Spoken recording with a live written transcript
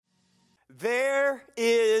There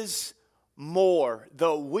is more.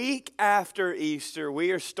 The week after Easter, we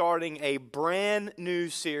are starting a brand new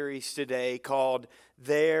series today called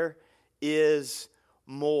There is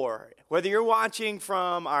More. Whether you're watching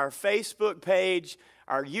from our Facebook page,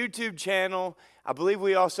 our YouTube channel, I believe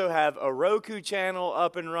we also have a Roku channel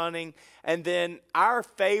up and running. And then our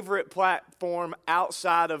favorite platform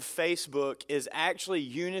outside of Facebook is actually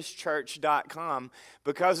eunischurch.com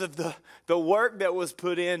because of the work that was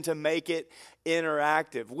put in to make it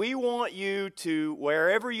interactive. We want you to,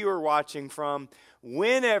 wherever you are watching from,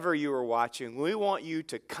 whenever you are watching, we want you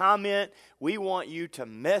to comment, we want you to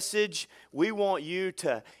message, we want you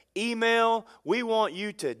to email, we want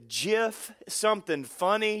you to GIF something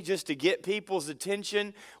funny just to get people's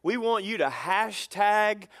attention. We want you to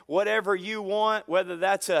hashtag whatever you want, whether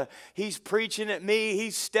that's he's preaching at me,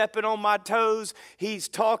 he's stepping on my toes, he's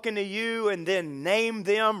talking to you, and then name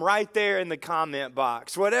them right there in the comment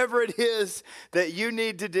box. Whatever it is that you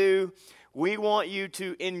need to do, we want you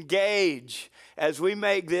to engage as we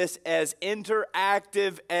make this as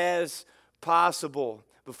interactive as possible.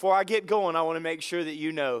 Before I get going, I want to make sure that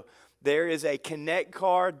you know there is a Connect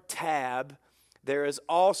Card tab. There is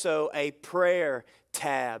also a prayer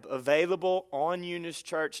tab available on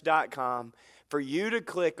eunischurch.com for you to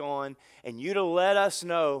click on and you to let us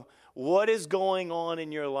know what is going on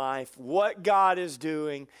in your life, what God is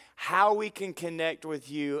doing, how we can connect with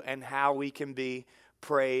you, and how we can be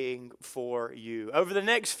praying for you. Over the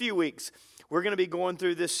next few weeks, we're going to be going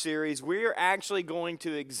through this series. We're actually going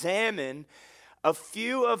to examine a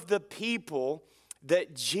few of the people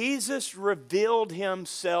that Jesus revealed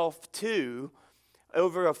himself to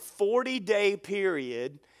over a 40-day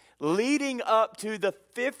period leading up to the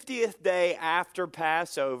 50th day after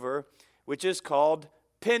Passover, which is called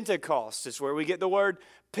Pentecost. It's where we get the word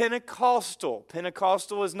Pentecostal.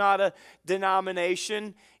 Pentecostal is not a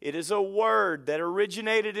denomination. It is a word that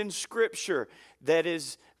originated in Scripture that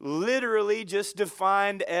is literally just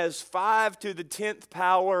defined as 5 to the 10th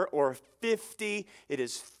power or 50. It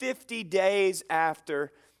is 50 days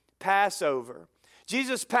after Passover.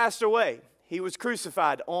 Jesus passed away. He was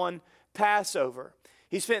crucified on Passover.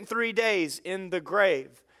 He spent 3 days in the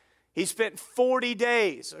grave. He spent 40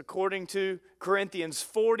 days, according to Corinthians,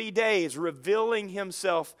 40 days revealing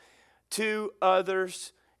himself to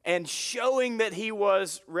others and showing that he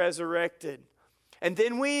was resurrected. And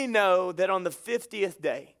then we know that on the 50th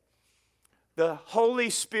day, the Holy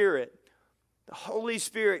Spirit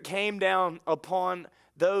came down upon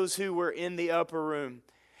those who were in the upper room.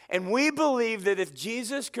 And we believe that if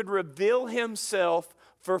Jesus could reveal himself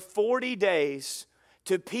for 40 days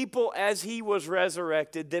to people as he was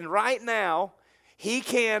resurrected, then right now he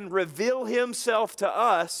can reveal himself to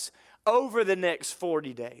us over the next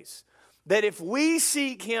 40 days. That if we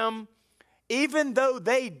seek him, even though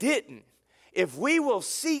they didn't, if we will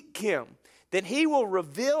seek him, then he will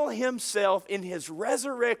reveal himself in his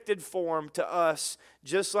resurrected form to us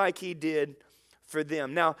just like he did for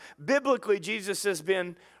them. Now, biblically, Jesus has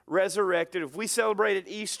been resurrected. If we celebrated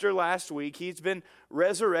Easter last week, he's been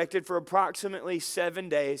resurrected for approximately 7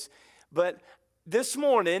 days. But this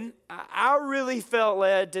morning, I really felt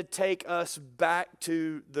led to take us back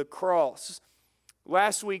to the cross.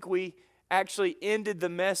 Last week, we actually ended the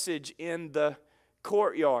message in the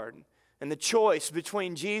courtyard and the choice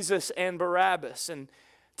between Jesus and Barabbas. And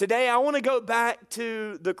today, I want to go back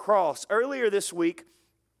to the cross. Earlier this week,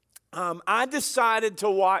 I decided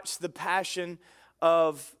to watch The Passion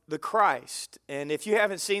of the Christ. And if you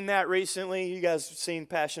haven't seen that recently, you guys have seen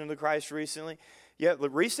Passion of the Christ recently? Yeah,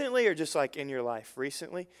 recently or just like in your life?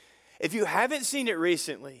 Recently? If you haven't seen it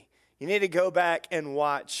recently, you need to go back and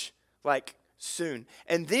watch like soon.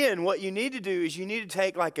 And then what you need to do is you need to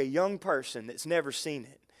take like a young person that's never seen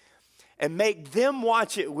it and make them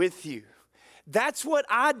watch it with you. That's what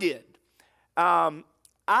I did.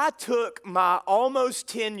 I took my almost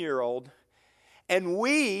 10-year-old and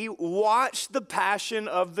we watched The Passion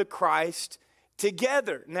of the Christ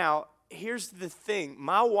together. Now, here's the thing.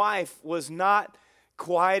 My wife was not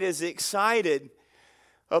quite as excited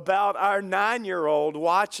about our 9-year-old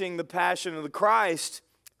watching The Passion of the Christ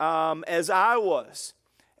as I was.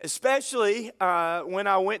 Especially when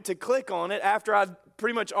I went to click on it after I'd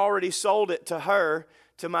pretty much already sold it to her,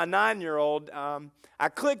 to my 9-year-old. I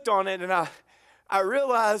clicked on it and I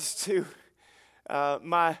realized to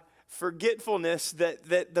my forgetfulness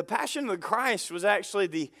that The Passion of the Christ was actually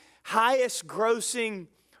the highest grossing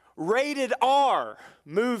rated R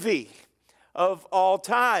movie of all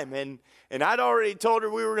time. And I'd already told her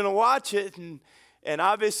we were going to watch it. And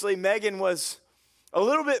obviously Megan was a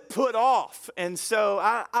little bit put off. And so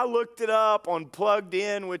I looked it up on Plugged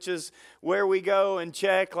In, which is where we go and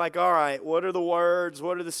check, like, all right, what are the words?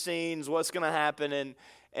 What are the scenes? What's going to happen?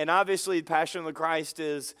 And obviously, Passion of the Christ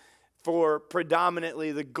is for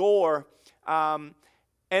predominantly the gore. And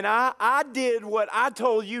I did what I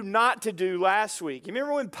told you not to do last week. You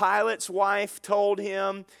remember when Pilate's wife told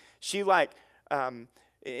him, she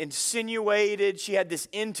insinuated, she had this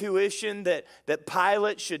intuition that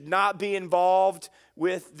Pilate should not be involved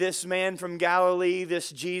with this man from Galilee,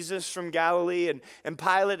 this Jesus from Galilee, and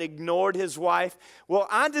Pilate ignored his wife. Well,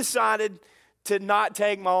 I decided to not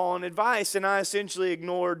take my own advice, and I essentially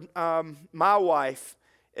ignored my wife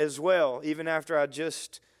as well, even after I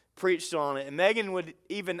just preached on it. And Megan would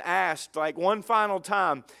even ask, like, one final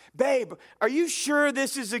time, babe, are you sure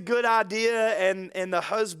this is a good idea? And the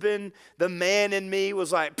husband, the man in me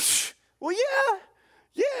was like, well,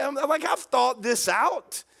 yeah. I'm like, I've thought this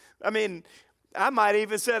out. I mean, I might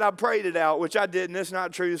even said I prayed it out, which I didn't. It's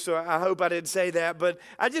not true, so I hope I didn't say that. But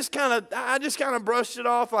I just kind of brushed it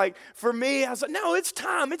off. Like, for me, I was like, no, it's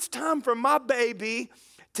time. It's time for my baby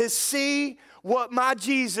to see what my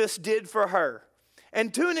Jesus did for her.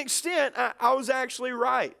 And to an extent, I was actually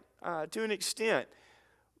right, to an extent.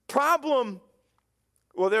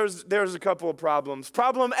 Well, there's a couple of problems.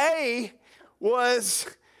 Problem A was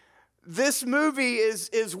this movie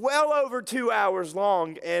is well over 2 hours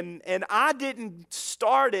long, and I didn't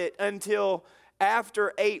start it until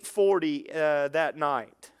after 8:40 that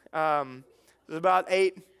night. It was about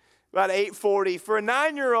 8:40. For a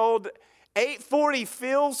 9-year-old, 8:40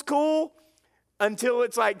 feels cool until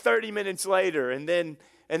it's like 30 minutes later, and then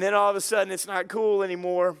all of a sudden it's not cool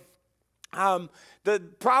anymore. The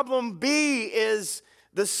problem B is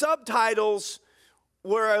the subtitles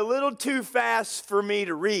were a little too fast for me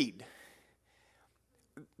to read.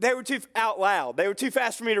 They were too out loud. They were too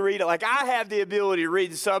fast for me to read it. Like, I have the ability to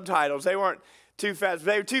read the subtitles. They weren't too fast.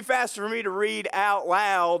 They were too fast for me to read out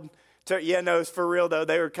loud. It's for real though.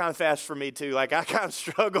 They were kind of fast for me too. Like, I kind of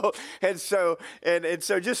struggled, and so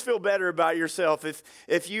just feel better about yourself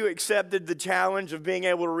if you accepted the challenge of being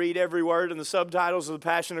able to read every word in the subtitles of the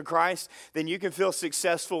Passion of Christ. Then you can feel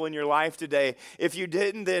successful in your life today. If you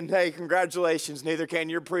didn't, then hey, congratulations. Neither can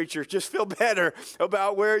your preacher. Just feel better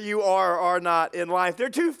about where you are or not in life. They're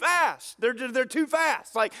too fast. They're too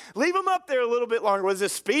fast. Like, leave them up there a little bit longer. Was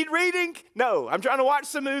this speed reading? No, I'm trying to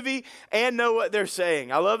watch the movie and know what they're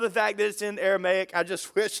saying. I love the fact that it's in Aramaic. I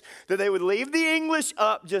just wish that they would leave the English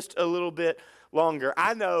up just a little bit longer.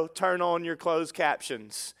 I know, turn on your closed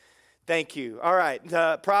captions. Thank you. All right,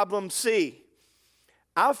 problem C.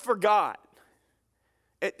 I forgot.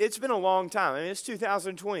 It's been a long time. I mean, it's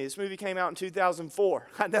 2020. This movie came out in 2004.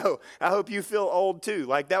 I know. I hope you feel old too.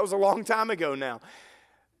 Like, that was a long time ago now.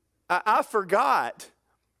 I forgot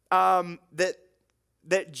that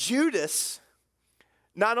Judas,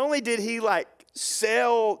 not only did he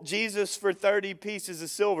sell Jesus for 30 pieces of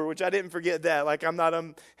silver, which I didn't forget that. Like,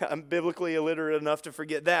 I'm biblically illiterate enough to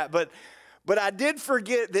forget that. But I did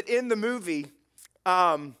forget that in the movie,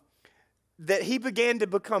 that he began to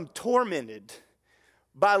become tormented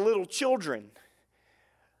by little children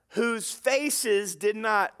whose faces did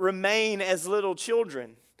not remain as little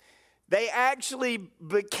children. They actually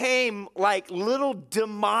became like little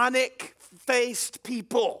demonic-faced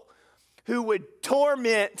people who would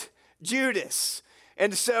torment Judas.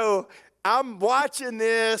 And so I'm watching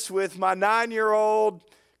this with my 9-year-old,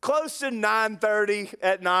 close to 9:30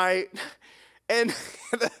 at night, and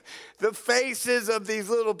the faces of these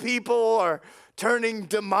little people are turning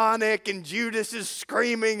demonic, and Judas is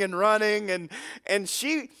screaming and running, and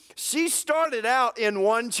she started out in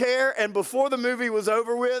one chair, and before the movie was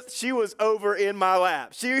over with, she was over in my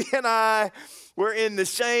lap. She and I were in the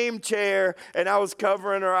same chair, and I was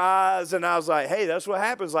covering her eyes, and I was like, hey, that's what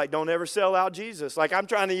happens. Like, don't ever sell out Jesus. Like, I'm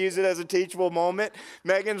trying to use it as a teachable moment.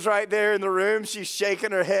 Megan's right there in the room. She's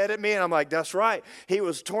shaking her head at me, and I'm like, that's right. He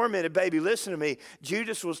was tormented. Baby, listen to me.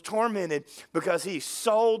 Judas was tormented because he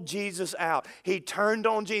sold Jesus out. He turned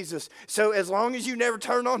on Jesus. So as long as you never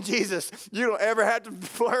turn on Jesus, you don't ever have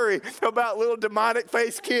to worry about little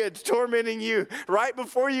demonic-faced kids tormenting you right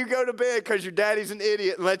before you go to bed because your daddy's an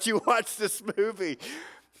idiot and let you watch this movie.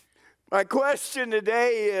 My question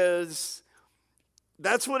today is,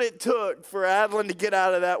 that's what it took for Adeline to get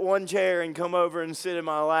out of that one chair and come over and sit in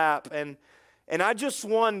my lap. And I just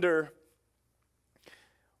wonder,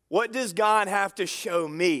 what does God have to show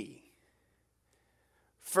me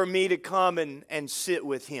for me to come and sit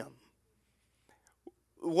with him?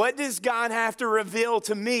 What does God have to reveal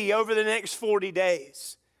to me over the next 40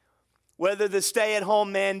 days? Whether the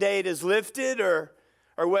stay-at-home mandate is lifted or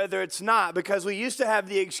or whether it's not, because we used to have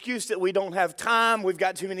the excuse that we don't have time, we've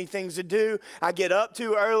got too many things to do, I get up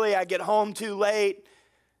too early, I get home too late.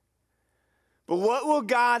 But what will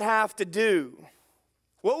God have to do?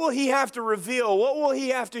 What will He have to reveal? What will He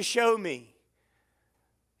have to show me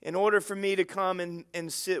in order for me to come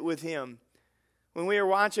and sit with Him? When we were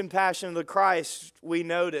watching Passion of the Christ, we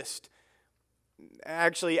noticed,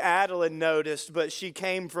 actually Adeline noticed, but she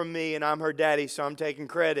came from me and I'm her daddy, so I'm taking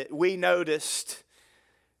credit. We noticed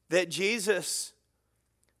that Jesus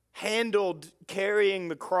handled carrying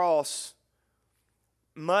the cross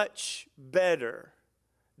much better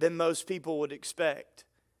than most people would expect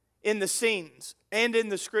in the scenes and in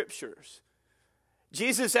the scriptures.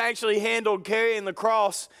 Jesus actually handled carrying the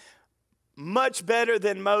cross much better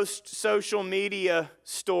than most social media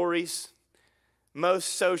stories,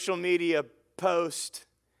 most social media posts.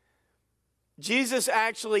 Jesus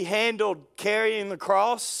actually handled carrying the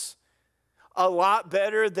cross a lot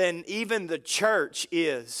better than even the church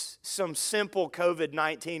is some simple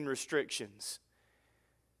COVID-19 restrictions.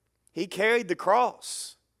 He carried the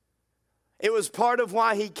cross. It was part of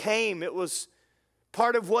why He came. It was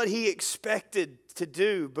part of what He expected to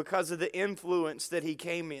do because of the influence that He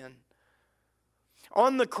came in.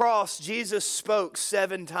 On the cross, Jesus spoke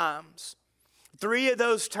 7 times. 3 of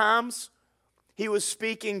those times, He was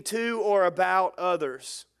speaking to or about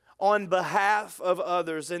others, on behalf of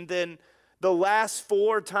others. And then the last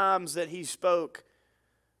 4 times that He spoke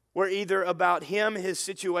were either about Him, His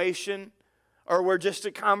situation, or were just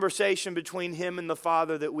a conversation between Him and the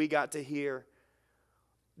Father that we got to hear.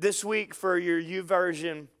 This week for your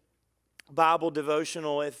YouVersion Bible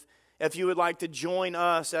devotional, if you would like to join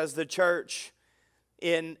us as the church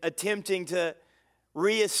in attempting to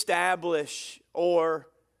reestablish or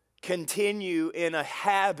continue in a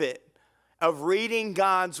habit of reading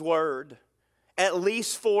God's Word at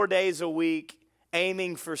least 4 days a week,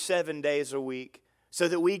 aiming for 7 days a week, so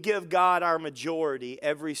that we give God our majority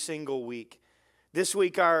every single week. This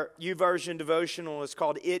week our YouVersion devotional is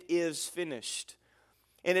called It Is Finished.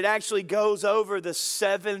 And it actually goes over the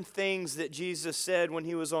 7 things that Jesus said when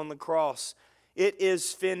He was on the cross. It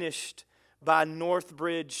is finished, by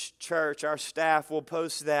Northbridge Church. Our staff will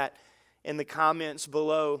post that in the comments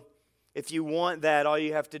below. If you want that, all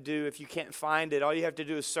you have to do, if you can't find it, all you have to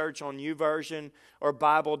do is search on YouVersion or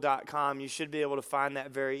Bible.com. You should be able to find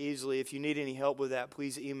that very easily. If you need any help with that,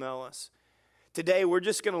 please email us. Today, we're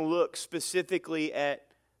just going to look specifically at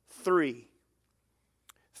 3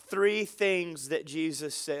 things that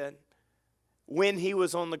Jesus said when He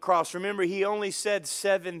was on the cross. Remember, He only said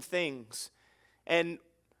 7 things. And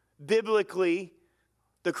biblically,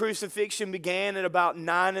 the crucifixion began at about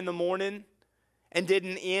 9 in the morning and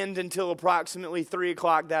didn't end until approximately 3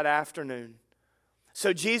 o'clock that afternoon.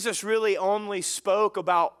 So Jesus really only spoke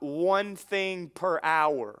about 1 thing per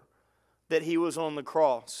hour that He was on the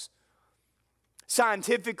cross.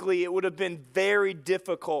 Scientifically, it would have been very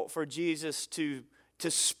difficult for Jesus to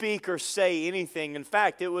speak or say anything. In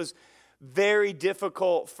fact, it was very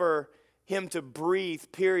difficult for Him to breathe,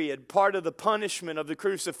 period. Part of the punishment of the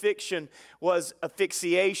crucifixion was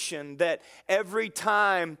asphyxiation, that every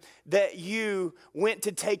time that you went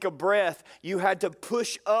to take a breath, you had to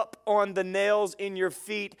push up on the nails in your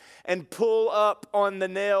feet and pull up on the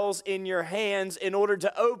nails in your hands in order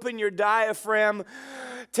to open your diaphragm,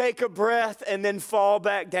 take a breath, and then fall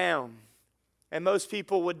back down. And most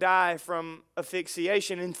people would die from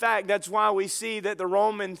asphyxiation. In fact, that's why we see that the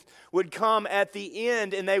Romans would come at the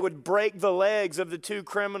end and they would break the legs of the 2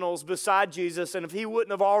 criminals beside Jesus. And if He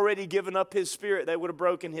wouldn't have already given up His spirit, they would have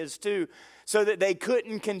broken his too, so that they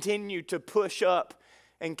couldn't continue to push up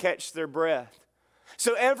and catch their breath.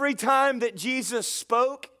 So every time that Jesus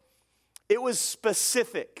spoke, it was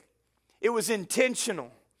specific. It was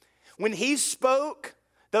intentional. When He spoke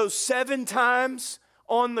those 7 times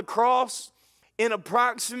on the cross, in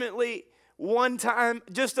approximately 1 time,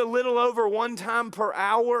 just a little over 1 time per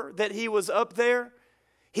hour that He was up there,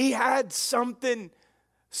 He had something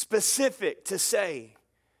specific to say.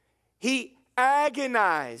 He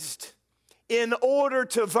agonized in order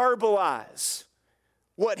to verbalize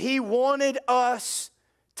what He wanted us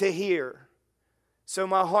to hear. So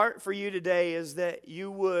my heart for you today is that you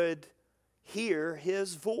would hear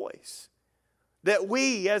His voice, that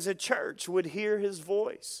we as a church would hear His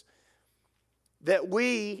voice, that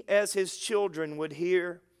we as His children would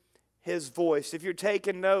hear His voice. If you're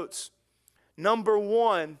taking notes, number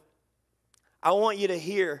 1, I want you to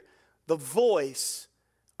hear the voice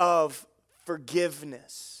of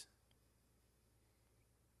forgiveness.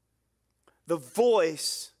 The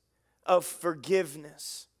voice of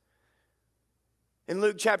forgiveness. In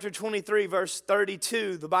Luke chapter 23, verse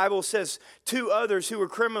 32, the Bible says, 2 others who were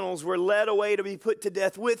criminals were led away to be put to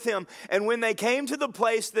death with him. And when they came to the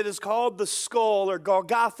place that is called the skull, or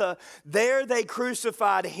Golgotha, there they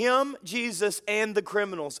crucified him, Jesus, and the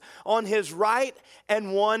criminals, on his right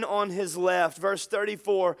and one on his left. Verse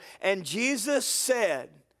 34, and Jesus said,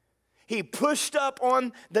 he pushed up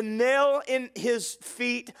on the nail in his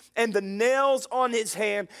feet and the nails on his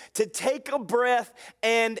hand to take a breath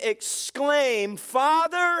and exclaim,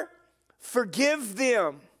 Father, forgive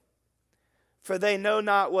them, for they know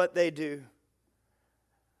not what they do.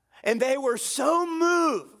 And they were so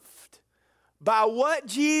moved by what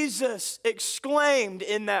Jesus exclaimed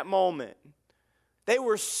in that moment. They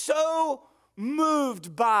were so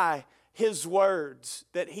moved by his words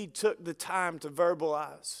that he took the time to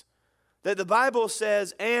verbalize. That the Bible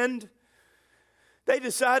says, and they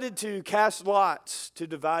decided to cast lots to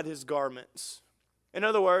divide his garments. In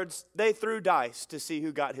other words, they threw dice to see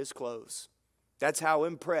who got his clothes. That's how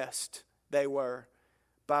impressed they were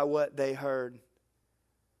by what they heard.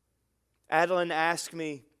 Adeline asked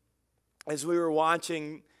me, as we were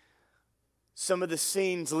watching some of the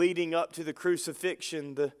scenes leading up to the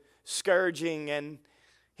crucifixion, the scourging and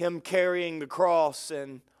him carrying the cross,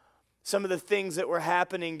 and some of the things that were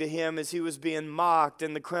happening to him as he was being mocked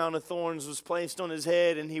and the crown of thorns was placed on his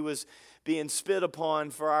head and he was being spit upon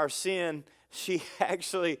for our sin. She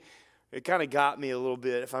actually, it kind of got me a little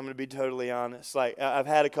bit, if I'm going to be totally honest. Like, I've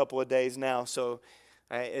had a couple of days now, so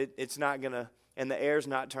it's not going to, and the air's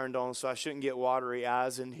not turned on, so I shouldn't get watery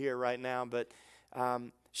eyes in here right now. But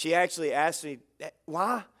she actually asked me,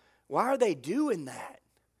 why are they doing that?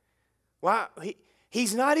 Why?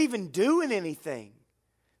 He's not even doing anything.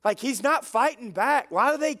 Like, he's not fighting back. Why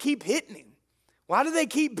do they keep hitting him? Why do they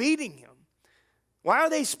keep beating him? Why are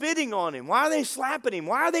they spitting on him? Why are they slapping him?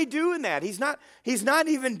 Why are they doing that? He's not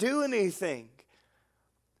even doing anything.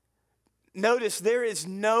 Notice there is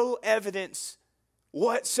no evidence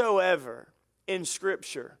whatsoever in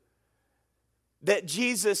Scripture that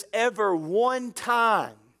Jesus ever one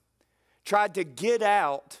time tried to get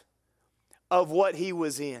out of what he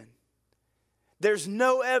was in. There's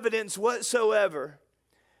no evidence whatsoever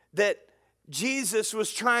that Jesus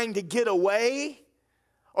was trying to get away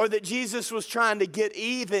or that Jesus was trying to get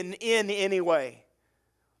even in any way.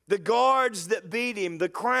 The guards that beat him, the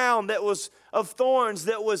crown that was of thorns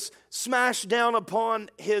that was smashed down upon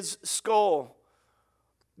his skull.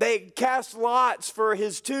 They cast lots for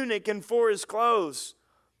his tunic and for his clothes.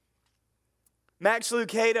 Max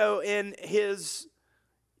Lucado, in his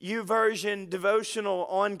YouVersion devotional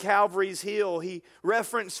on Calvary's Hill, he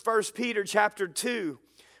referenced 1 Peter chapter 2,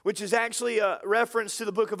 which is actually a reference to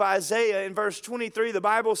the book of Isaiah. In verse 23, the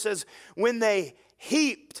Bible says, when they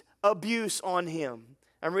heaped abuse on him.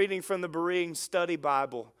 I'm reading from the Berean Study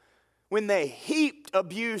Bible. When they heaped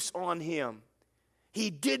abuse on him, he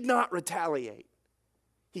did not retaliate.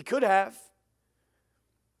 He could have.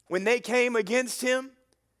 When they came against him,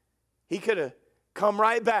 he could have come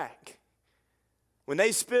right back. When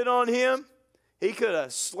they spit on him, he could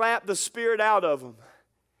have slapped the spirit out of them.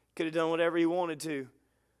 Could have done whatever he wanted to.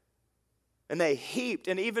 And they heaped,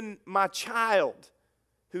 and even my child,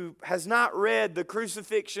 who has not read the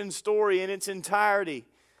crucifixion story in its entirety,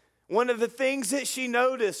 one of the things that she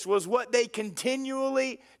noticed was what they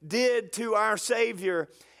continually did to our Savior.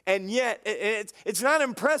 And yet, it's not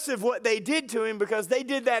impressive what they did to him, because they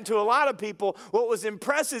did that to a lot of people. What was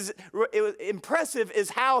impressive is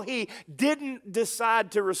how he didn't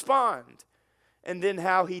decide to respond, and then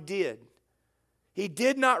how he did. He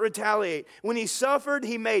did not retaliate. When he suffered,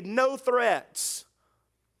 he made no threats,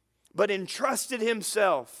 but entrusted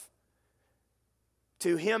himself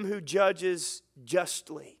to him who judges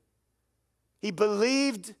justly. He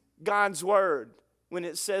believed God's word when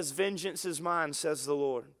it says, vengeance is mine, says the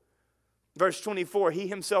Lord. Verse 24, he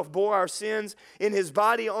himself bore our sins in his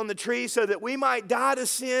body on the tree so that we might die to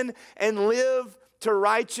sin and live to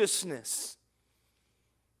righteousness,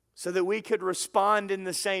 so that we could respond in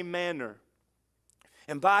the same manner.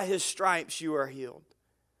 And by his stripes you are healed.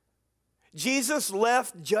 Jesus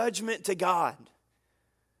left judgment to God.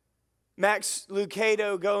 Max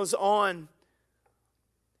Lucado goes on.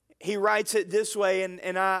 He writes it this way,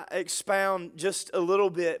 and I expound just a little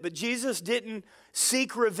bit. But Jesus didn't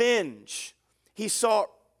seek revenge. He sought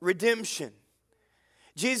redemption.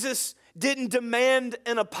 Jesus didn't demand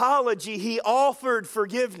an apology. He offered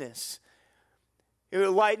forgiveness. He would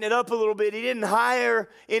lighten it up a little bit. He didn't hire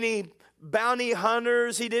any bounty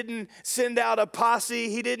hunters. He didn't send out a posse.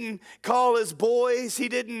 He didn't call his boys. He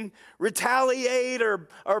didn't retaliate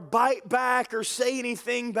or bite back or say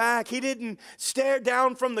anything back. He didn't stare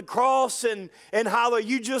down from the cross and holler,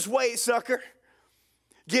 "You just wait, sucker."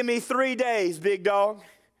 Give me 3 days, big dog.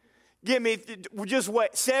 Give me, just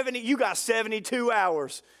wait, 70, you got 72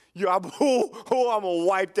 hours. I'm going to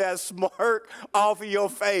wipe that smirk off of your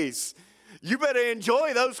face. You better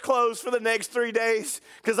enjoy those clothes for the next 3 days,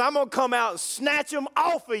 because I'm going to come out and snatch them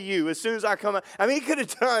off of you as soon as I come out. I mean, he could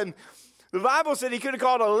have done, the Bible said he could have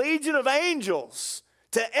called a legion of angels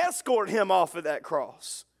to escort him off of that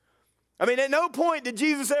cross. I mean, at no point did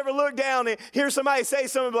Jesus ever look down and hear somebody say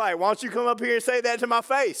something like, why don't you come up here and say that to my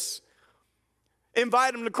face?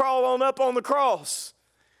 Invite him to crawl on up on the cross.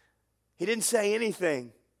 He didn't say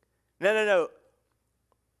anything. No.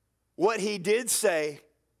 What he did say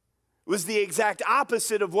was the exact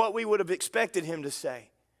opposite of what we would have expected him to say.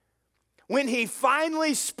 When he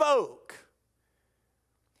finally spoke,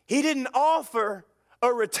 he didn't offer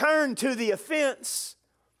a return to the offense.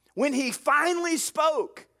 When he finally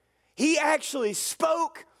spoke, he actually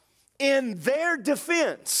spoke in their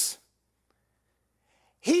defense.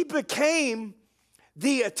 He became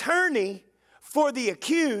the attorney for the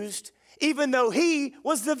accused, even though he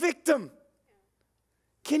was the victim.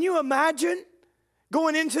 Can you imagine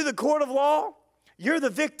going into the court of law? You're the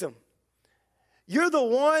victim. You're the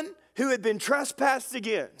one who had been trespassed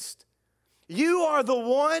against. You are the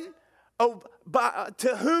one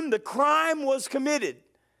to whom the crime was committed.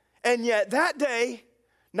 And yet that day,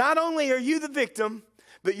 not only are you the victim,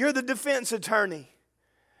 but you're the defense attorney.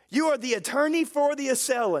 You are the attorney for the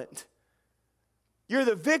assailant. You're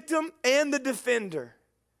the victim and the defender.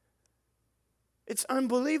 It's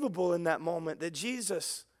unbelievable in that moment that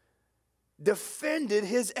Jesus defended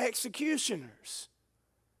his executioners.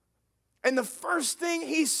 And the first thing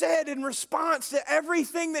he said in response to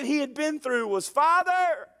everything that he had been through was,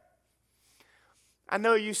 Father, I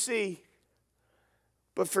know you see,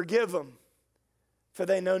 but forgive them, for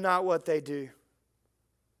they know not what they do.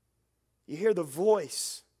 You hear the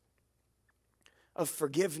voice of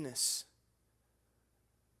forgiveness.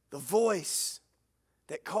 The voice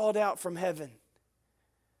that called out from heaven.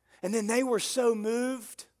 And then they were so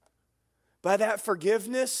moved by that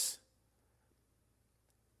forgiveness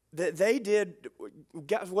that they did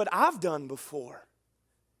what I've done before.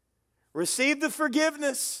 Received the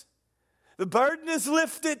forgiveness. The burden is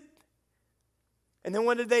lifted. And then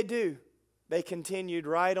what did they do? They continued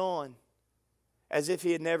right on as if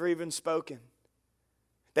he had never even spoken.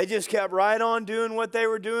 They just kept right on doing what they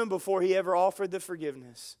were doing before he ever offered the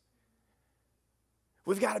forgiveness.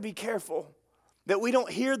 We've got to be careful that we don't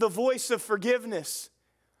hear the voice of forgiveness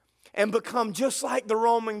and become just like the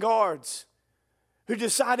Roman guards who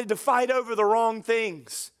decided to fight over the wrong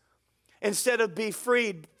things instead of be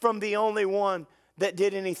freed from the only one that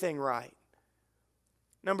did anything right.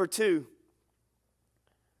 Number 2,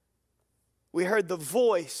 we heard the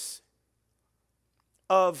voice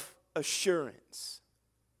of assurance.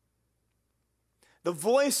 The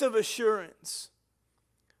voice of assurance.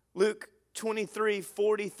 Luke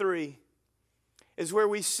 23:43 is where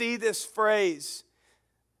we see this phrase.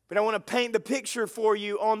 But I want to paint the picture for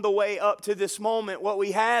you on the way up to this moment. What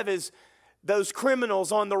we have is those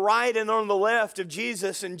criminals on the right and on the left of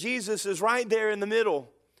Jesus, and Jesus is right there in the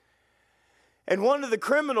middle. And one of the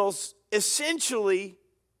criminals essentially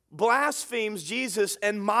blasphemes Jesus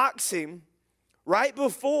and mocks him right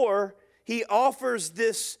before he offers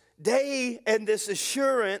this day and this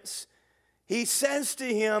assurance. He says to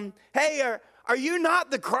him, hey, are you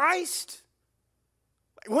not the Christ?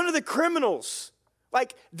 One of the criminals.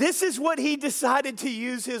 Like, this is what he decided to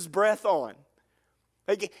use his breath on.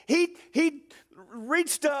 Like, he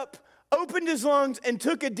reached up, opened his lungs, and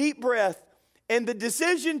took a deep breath. And the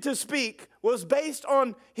decision to speak was based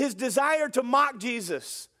on his desire to mock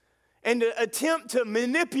Jesus and to attempt to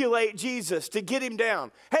manipulate Jesus to get him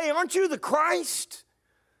down. Hey, aren't you the Christ?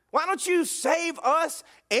 Why don't you save us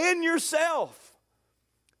and yourself?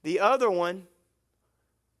 The other one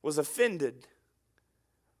was offended.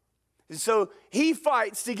 And so he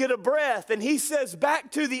fights to get a breath, and he says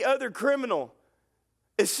back to the other criminal,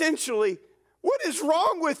 essentially, what is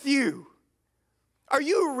wrong with you? Are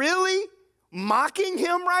you really mocking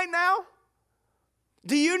him right now?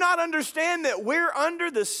 Do you not understand that we're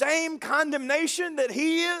under the same condemnation that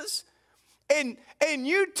he is? And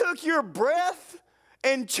you took your breath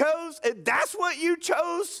and that's what you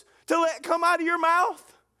chose to let come out of your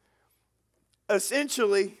mouth?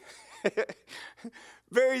 Essentially,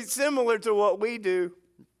 very similar to what we do.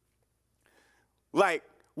 Like,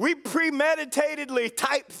 we premeditatedly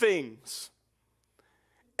type things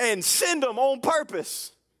and send them on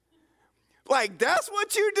purpose. Like, that's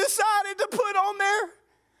what you decided to put on there?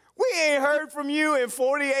 We ain't heard from you in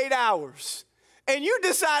 48 hours. And you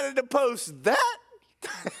decided to post that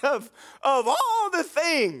of all the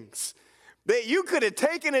things. that you could have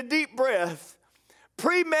taken a deep breath,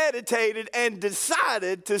 premeditated, and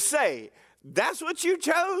decided to say, that's what you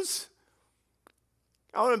chose?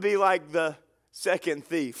 I want to be like the second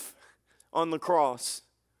thief on the cross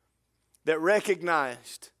that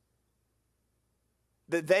recognized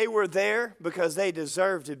that they were there because they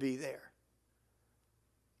deserved to be there.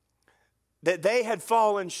 That they had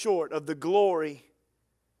fallen short of the glory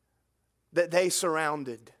that they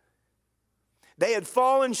surrounded. They had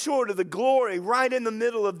fallen short of the glory right in the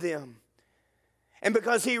middle of them. And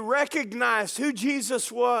because he recognized who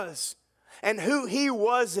Jesus was and who he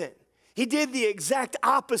wasn't, he did the exact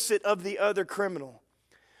opposite of the other criminal.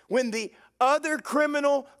 When the other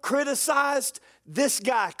criminal criticized, this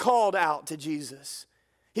guy called out to Jesus.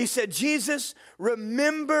 He said, Jesus,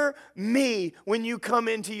 remember me when you come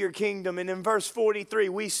into your kingdom. And in verse 43,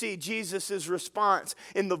 we see Jesus' response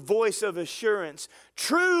in the voice of assurance.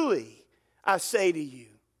 Truly, I say to you,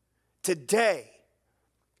 today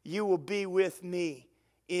you will be with me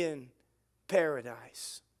in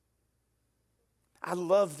paradise. I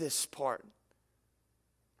love this part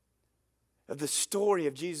of the story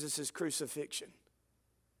of Jesus' crucifixion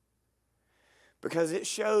because it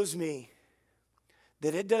shows me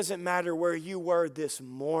that it doesn't matter where you were this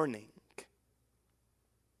morning.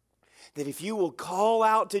 That if you will call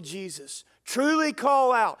out to Jesus, truly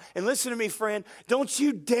call out. And listen to me, friend, don't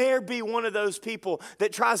you dare be one of those people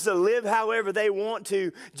that tries to live however they want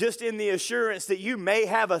to, just in the assurance that you may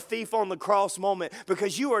have a thief on the cross moment,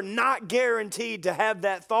 because you are not guaranteed to have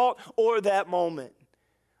that thought or that moment.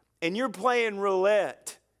 And you're playing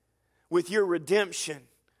roulette with your redemption.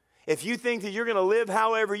 If you think that you're going to live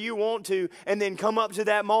however you want to and then come up to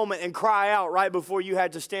that moment and cry out right before you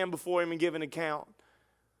had to stand before him and give an account.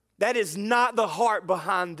 That is not the heart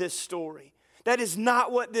behind this story. That is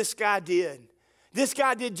not what this guy did. This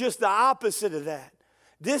guy did just the opposite of that.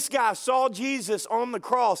 This guy saw Jesus on the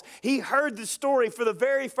cross. He heard the story for the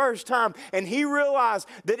very first time, and he realized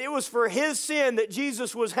that it was for his sin that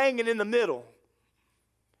Jesus was hanging in the middle.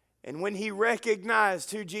 And when he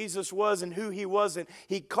recognized who Jesus was and who he wasn't,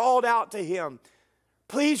 he called out to him,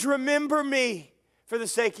 please remember me for the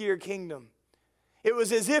sake of your kingdom. It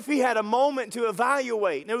was as if he had a moment to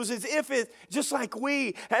evaluate. And it was as if just like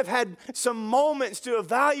we have had some moments to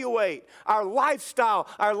evaluate our lifestyle,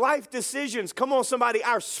 our life decisions. Come on, somebody,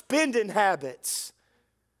 our spending habits.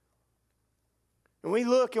 And we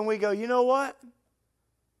look and we go, you know what?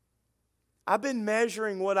 I've been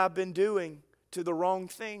measuring what I've been doing to the wrong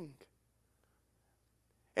thing.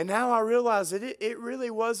 And now I realize that it really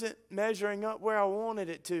wasn't measuring up where I wanted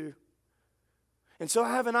it to. And so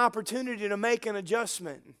I have an opportunity to make an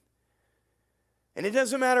adjustment. And it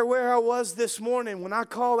doesn't matter where I was this morning, when I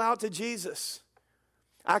call out to Jesus,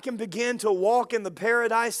 I can begin to walk in the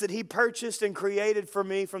paradise that he purchased and created for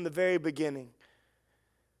me from the very beginning.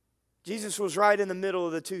 Jesus was right in the middle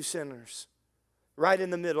of the two sinners. Right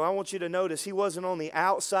in the middle. I want you to notice he wasn't on the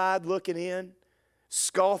outside looking in,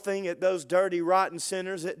 scoffing at those dirty, rotten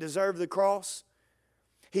sinners that deserve the cross.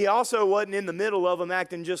 He also wasn't in the middle of them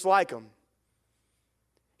acting just like them.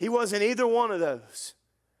 He wasn't either one of those.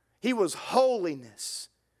 He was holiness,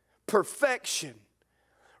 perfection,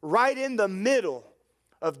 right in the middle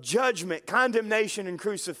of judgment, condemnation, and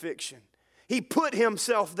crucifixion. He put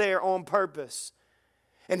himself there on purpose.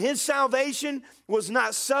 And his salvation was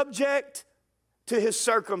not subject to his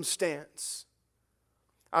circumstance.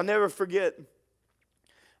 I'll never forget,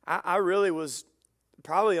 I really was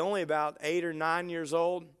probably only about 8 or 9 years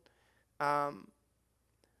old.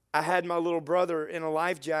 I had my little brother in a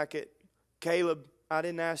life jacket, Caleb. I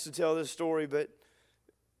didn't ask to tell this story, but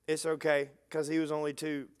it's okay because he was only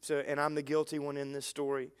 2, and I'm the guilty one in this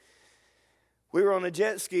story. We were on a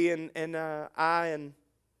jet ski, and I and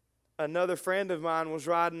another friend of mine was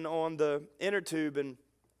riding on the inner tube, and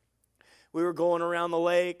we were going around the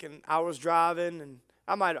lake, and I was driving, and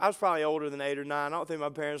I was probably older than 8 or 9. I don't think my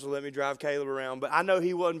parents would let me drive Caleb around, but I know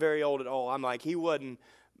he wasn't very old at all. I'm like, he wasn't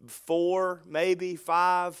 4, maybe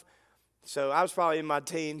 5. So I was probably in my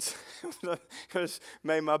teens. Because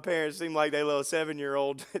made my parents seem like they little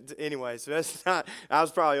 7-year-old. Anyway, so that's not, I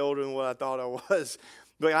was probably older than what I thought I was.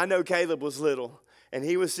 But I know Caleb was little. And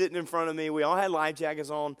he was sitting in front of me. We all had life jackets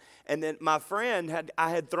on. And then my friend, I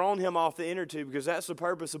had thrown him off the inner tube, because that's the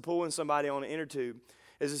purpose of pulling somebody on an inner tube,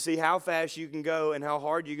 is to see how fast you can go and how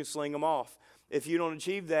hard you can sling them off. If you don't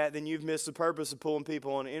achieve that, then you've missed the purpose of pulling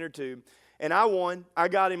people on an inner tube. And I won. I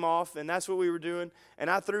got him off, and that's what we were doing. And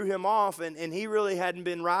I threw him off, and he really hadn't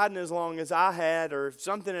been riding as long as I had, or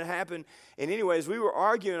something had happened. And anyways, we were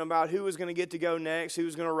arguing about who was going to get to go next, who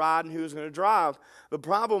was going to ride, and who was going to drive. The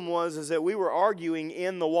problem was that we were arguing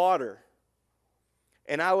in the water.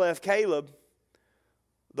 And I left Caleb,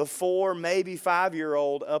 the 4, maybe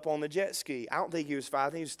 5-year-old, up on the jet ski. I don't think he was 5. I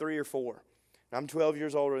think he was 3 or 4. I'm 12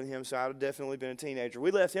 years older than him, so I would have definitely been a teenager.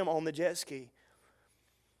 We left him on the jet ski.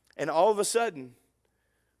 And all of a sudden,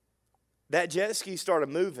 that jet ski started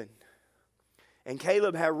moving. And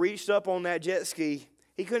Caleb had reached up on that jet ski.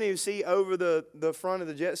 He couldn't even see over the front of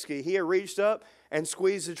the jet ski. He had reached up and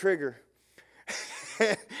squeezed the trigger.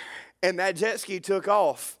 And that jet ski took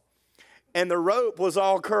off. And the rope was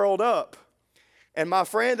all curled up. And my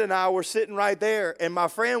friend and I were sitting right there. And my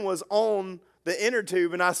friend was on the inner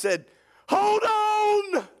tube. And I said, "Hold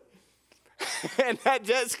on!" And that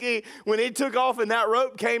jet ski, when it took off and that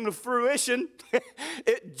rope came to fruition,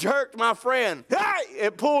 it jerked my friend.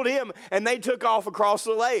 It pulled him, and they took off across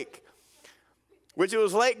the lake, which it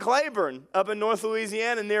was Lake Claiborne up in North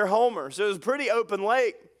Louisiana near Homer. So it was a pretty open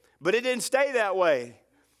lake, but it didn't stay that way.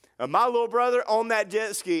 And my little brother on that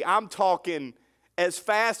jet ski, I'm talking as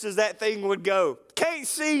fast as that thing would go. Can't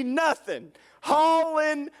see nothing.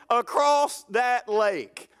 Hauling across that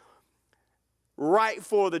lake right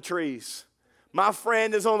for the trees. My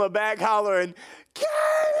friend is on the back hollering,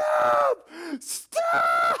 "Caleb,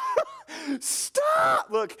 stop! Stop!"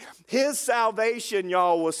 Look, his salvation,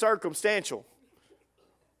 y'all, was circumstantial.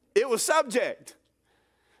 It was subject.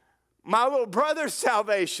 My little brother's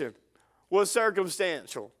salvation was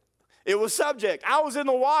circumstantial. It was subject. I was in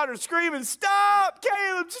the water screaming, "Stop,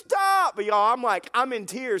 Caleb, stop!" But y'all, I'm in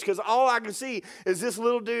tears because all I can see is this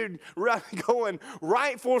little dude going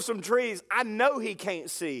right for some trees. I know he can't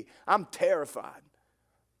see. I'm terrified.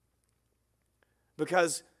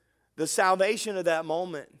 Because the salvation of that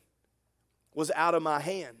moment was out of my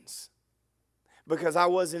hands. Because I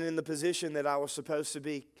wasn't in the position that I was supposed to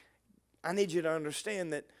be. I need you to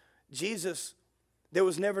understand that Jesus, there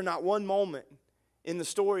was never not one moment in the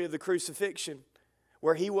story of the crucifixion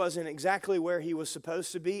where he wasn't exactly where he was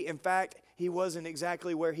supposed to be. In fact, he wasn't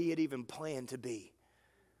exactly where he had even planned to be.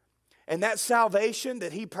 And that salvation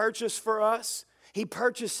that he purchased for us, he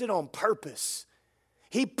purchased it on purpose.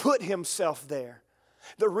 He put himself there.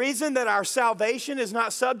 The reason that our salvation is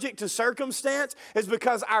not subject to circumstance is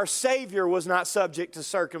because our Savior was not subject to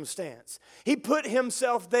circumstance. He put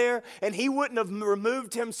himself there, and he wouldn't have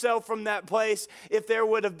removed himself from that place if there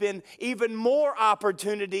would have been even more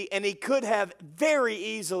opportunity, and he could have very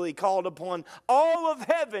easily called upon all of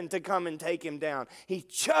heaven to come and take him down. He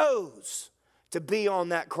chose to be on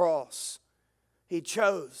that cross. He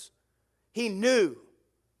chose. He knew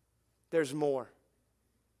there's more.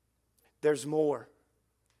 There's more.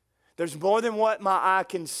 There's more than what my eye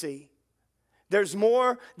can see. There's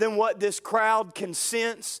more than what this crowd can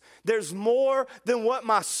sense. There's more than what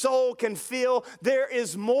my soul can feel. There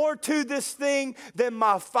is more to this thing than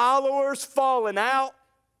my followers falling out,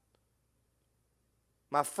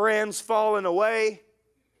 my friends falling away,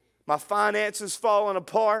 my finances falling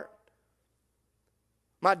apart,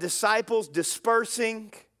 my disciples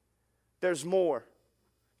dispersing. There's more.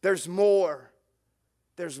 There's more.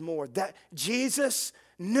 There's more. That Jesus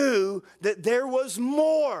knew that there was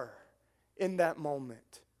more in that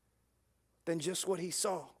moment than just what he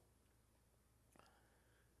saw.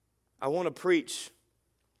 I want to preach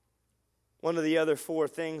one of the other 4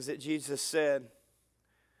 things that Jesus said.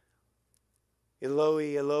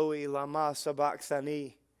 Eloi, Eloi, lama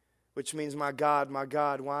sabachthani, which means, my God,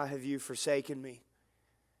 why have you forsaken me?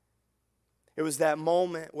 It was that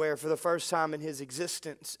moment where for the first time in his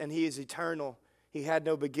existence, and he is eternal, he had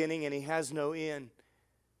no beginning and he has no end.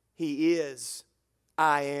 He is,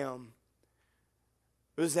 I am.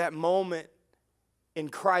 It was that moment in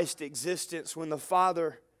Christ's existence when the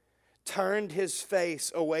Father turned his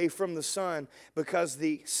face away from the Son because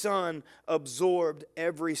the Son absorbed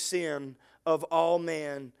every sin of all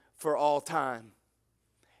man for all time.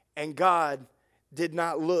 And God did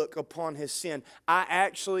not look upon his sin.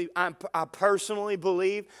 I personally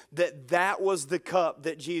believe that was the cup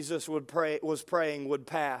that Jesus was praying would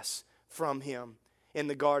pass from him in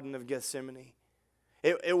the Garden of Gethsemane.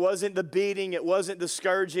 It wasn't the beating. It wasn't the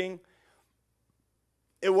scourging.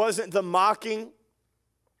 It wasn't the mocking.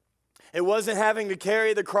 It wasn't having to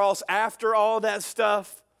carry the cross after all that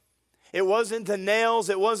stuff. It wasn't the nails.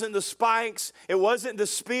 It wasn't the spikes. It wasn't the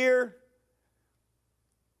spear.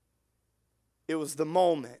 It was the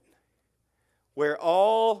moment where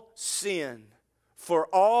all sin for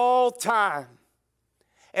all time,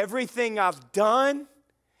 everything I've done,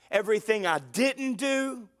 everything I didn't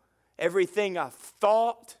do, everything I've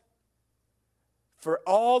thought, for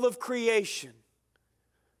all of creation,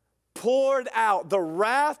 poured out, the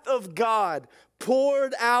wrath of God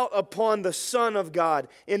poured out upon the Son of God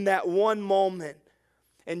in that one moment.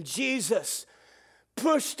 And Jesus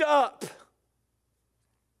pushed up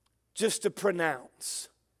just to pronounce,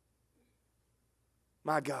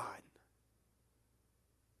 my God,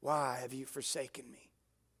 why have you forsaken me?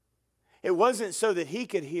 It wasn't so that he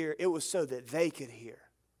could hear, it was so that they could hear.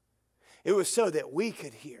 It was so that we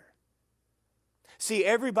could hear. See,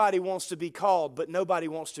 everybody wants to be called, but nobody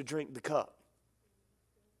wants to drink the cup.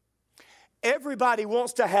 Everybody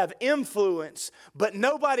wants to have influence, but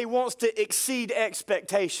nobody wants to exceed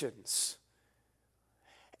expectations.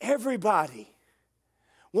 Everybody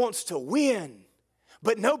wants to win,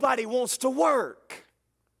 but nobody wants to work.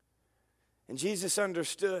 And Jesus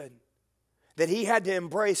understood that he had to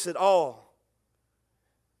embrace it all.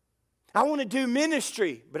 I want to do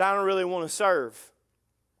ministry, but I don't really want to serve.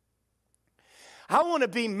 I want to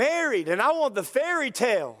be married, and I want the fairy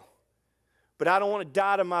tale, but I don't want to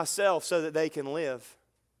die to myself so that they can live.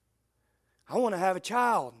 I want to have a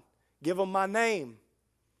child, give them my name.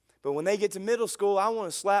 But when they get to middle school, I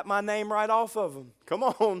want to slap my name right off of them. Come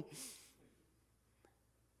on.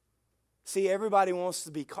 See, everybody wants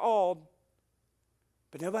to be called,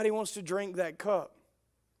 but nobody wants to drink that cup.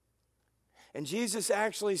 And Jesus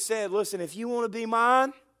actually said, listen, if you want to be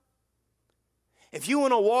mine, if you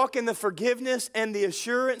want to walk in the forgiveness and the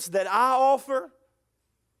assurance that I offer,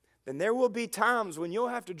 then there will be times when you'll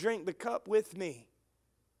have to drink the cup with me.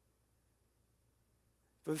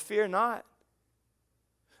 But fear not.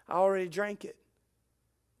 I already drank it.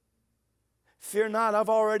 Fear not, I've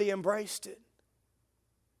already embraced it.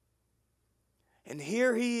 And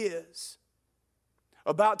here he is,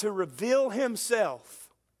 about to reveal himself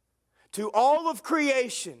to all of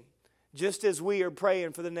creation, just as we are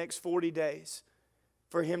praying for the next 40 days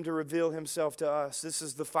for him to reveal himself to us. This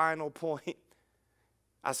is the final point.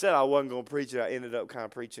 I said I wasn't going to preach it. I ended up kind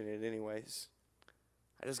of preaching it anyways.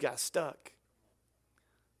 I just got stuck.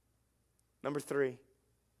 Number 3.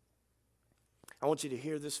 I want you to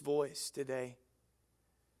hear this voice today.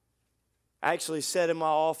 I actually sat in my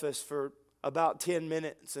office for about 10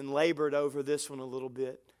 minutes and labored over this one a little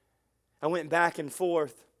bit. I went back and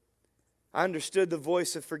forth. I understood the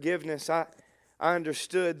voice of forgiveness. I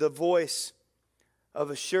understood the voice of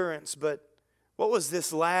assurance. But what was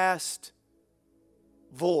this last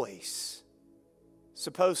voice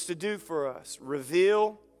supposed to do for us?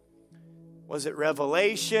 Reveal? Was it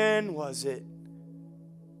revelation? Was it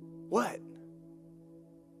what?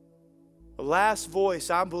 The last voice,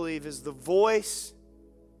 I believe, is the voice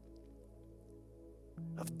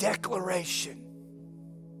of declaration.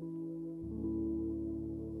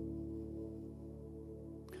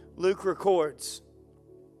 Luke records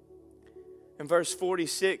in verse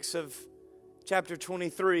 46 of chapter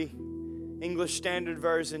 23, English Standard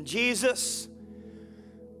Version, Jesus,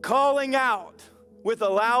 calling out with a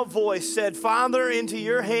loud voice, said, Father, into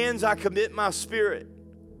your hands I commit my spirit.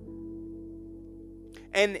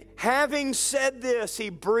 And having said this, he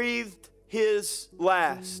breathed his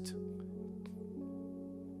last.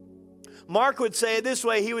 Mark would say it this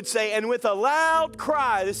way. He would say, and with a loud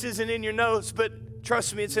cry, this isn't in your notes, but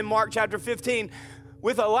trust me, it's in Mark chapter 15.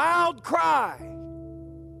 With a loud cry,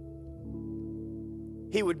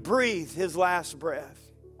 he would breathe his last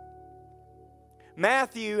breath.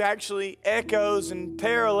 Matthew actually echoes and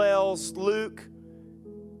parallels Luke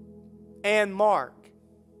and Mark.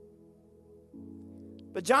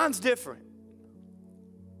 But John's different.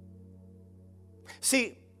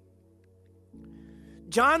 See,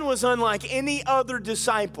 John was unlike any other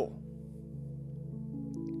disciple.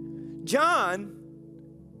 John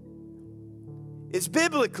is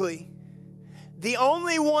biblically the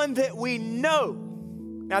only one that we know.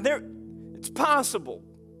 Now, it's possible,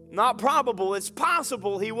 not probable, it's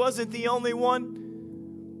possible he wasn't the only one.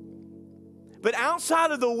 But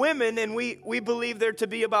outside of the women, and we believe there to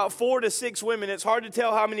be about 4 to 6 women, it's hard to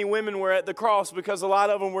tell how many women were at the cross because a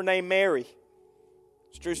lot of them were named Mary.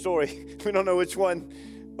 It's a true story. We don't know which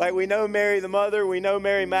one. Like, we know Mary the mother, we know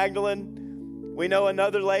Mary Magdalene, we know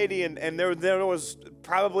another lady, and there was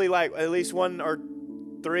probably like at least 1 or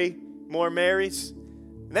 3 more Marys.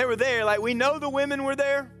 And they were there. Like, we know the women were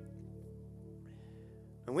there,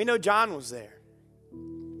 and we know John was there.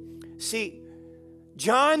 See,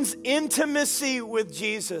 John's intimacy with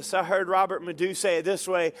Jesus, I heard Robert Madu say it this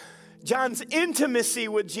way, John's intimacy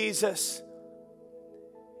with Jesus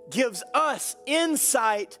gives us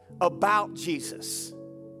insight about Jesus.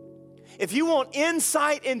 If you want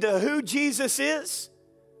insight into who Jesus is,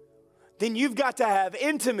 then you've got to have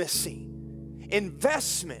intimacy,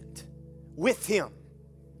 investment with him.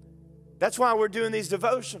 That's why we're doing these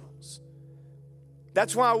devotionals.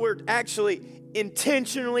 That's why we're actually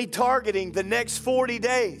intentionally targeting the next 40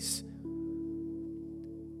 days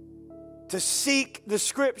to seek the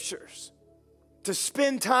scriptures, to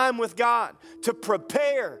spend time with God, to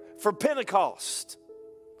prepare for Pentecost.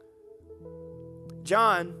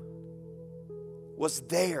 John was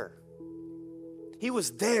there. He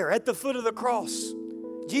was there at the foot of the cross.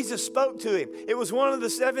 Jesus spoke to him. It was one of the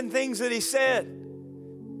 7 things that he said.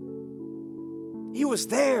 He was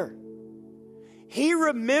there. He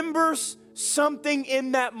remembers something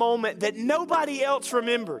in that moment that nobody else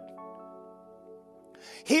remembered.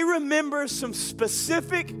 He remembers some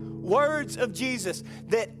specific words of Jesus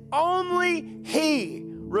that only he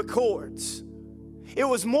records. It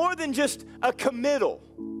was more than just a committal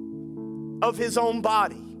of his own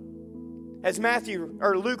body, as Matthew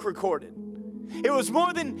or Luke recorded. It was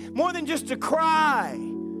more than just a cry,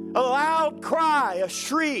 a loud cry, a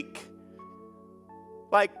shriek,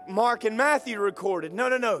 like Mark and Matthew recorded.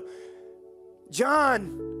 No.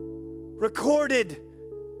 John recorded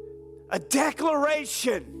a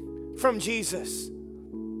declaration from Jesus.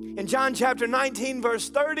 In John chapter 19, verse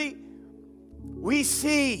 30, we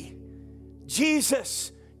see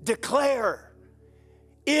Jesus declare,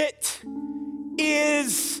 "It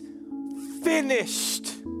is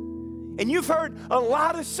finished." And you've heard a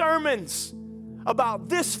lot of sermons about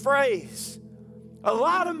this phrase. A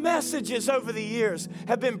lot of messages over the years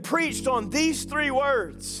have been preached on these 3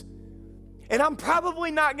 words. And I'm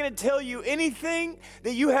probably not going to tell you anything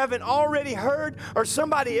that you haven't already heard or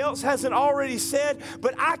somebody else hasn't already said,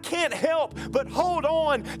 but I can't help but hold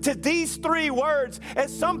on to these 3 words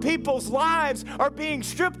as some people's lives are being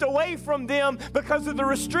stripped away from them because of the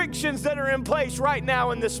restrictions that are in place right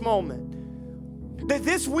now in this moment. That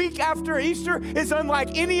this week after Easter is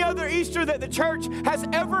unlike any other Easter that the church has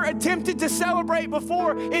ever attempted to celebrate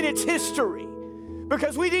before in its history.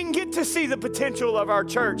 Because we didn't get to see the potential of our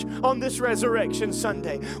church on this Resurrection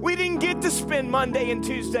Sunday. We didn't get to spend Monday and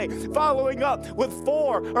Tuesday following up with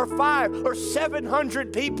 4 or 5 or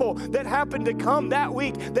 700 people that happened to come that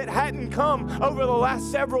week that hadn't come over the last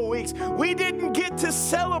several weeks. We didn't get to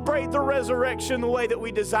celebrate the resurrection the way that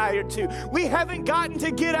we desired to. We haven't gotten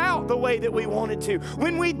to get out the way that we wanted to.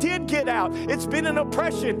 When we did get out, it's been in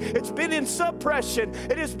oppression. It's been in suppression.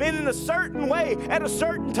 It has been in a certain way, at a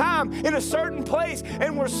certain time, in a certain place.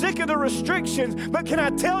 And we're sick of the restrictions. But can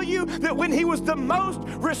I tell you that when he was the most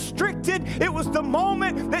restricted, it was the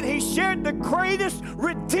moment that he shared the greatest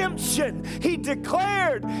redemption. He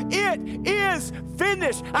declared, "It is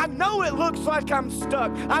finished." I know it looks like I'm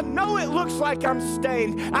stuck. I know it looks like I'm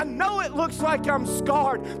stained. I know it looks like I'm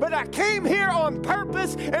scarred. But I came here on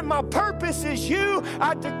purpose, and my purpose is you.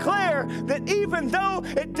 I declare that even though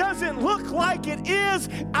it doesn't look like it is,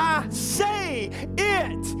 I say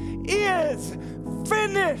it is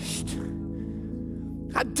finished.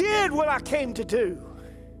 I did what I came to do.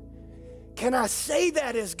 Can I say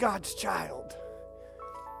that as God's child?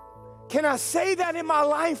 Can I say that in my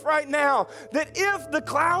life right now? That if the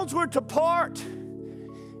clouds were to part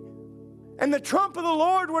and the trump of the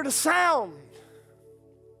Lord were to sound,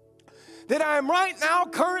 that I am right now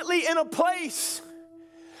currently in a place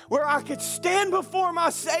where I could stand before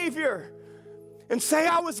my Savior and say,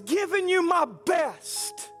 "I was giving you my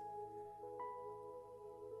best.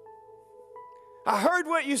 I heard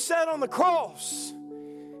what you said on the cross,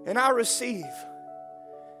 and I receive."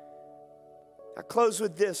 I close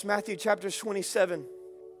with this, Matthew chapter 27,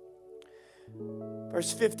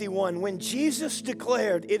 verse 51. When Jesus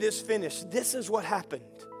declared, "It is finished," this is what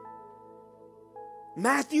happened.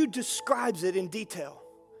 Matthew describes it in detail.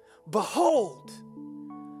 "Behold,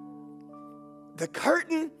 the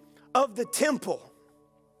curtain of the temple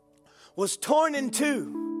was torn in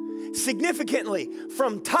two, significantly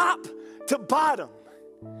from top to bottom,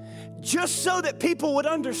 just so that people would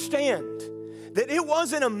understand that it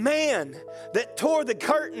wasn't a man that tore the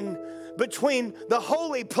curtain between the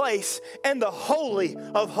holy place and the holy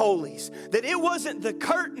of holies. That it wasn't the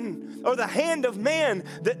curtain or the hand of man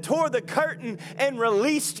that tore the curtain and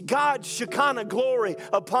released God's Shekinah glory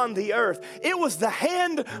upon the earth. It was the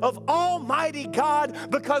hand of Almighty God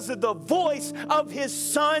because of the voice of His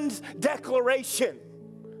Son's declaration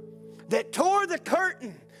that tore the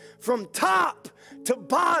curtain from top to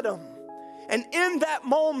bottom. And in that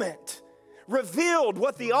moment, revealed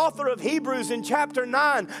what the author of Hebrews in chapter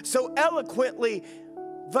 9 so eloquently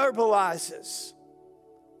verbalizes,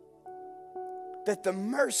 that the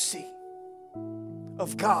mercy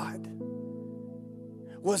of God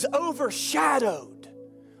was overshadowed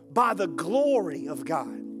by the glory of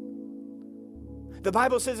God. The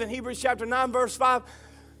Bible says in Hebrews chapter 9 verse 5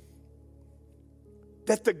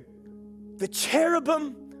 that the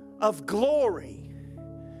cherubim of glory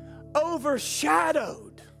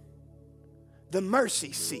overshadowed the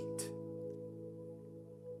mercy seat.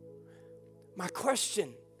 My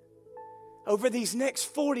question over these next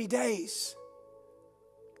 40 days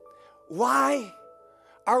Why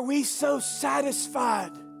are we so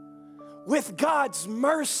satisfied with God's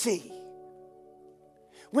mercy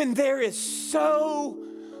when there is so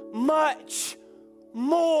much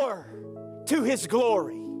more to His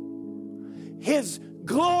glory? His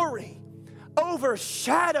glory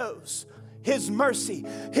overshadows His mercy.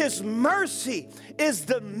 His mercy is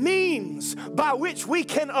the means by which we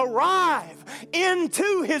can arrive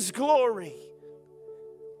into His glory.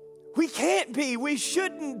 We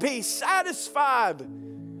shouldn't be satisfied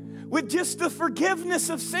with just the forgiveness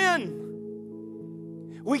of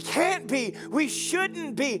sin. We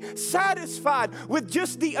shouldn't be satisfied with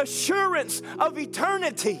just the assurance of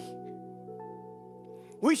eternity.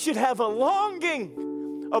 We should have a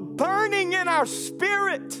longing, a burning in our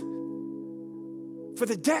spirit for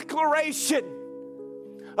the declaration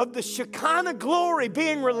of the Shekinah glory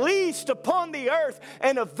being released upon the earth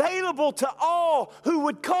and available to all who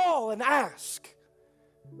would call and ask.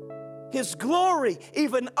 His glory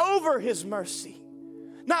even over His mercy.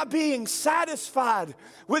 Not being satisfied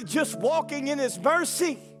with just walking in His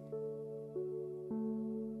mercy,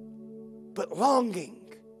 but longing,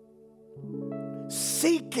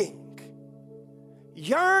 seeking,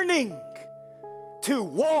 yearning to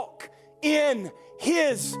walk in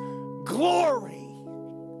His glory.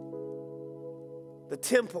 The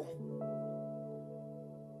temple,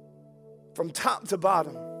 from top to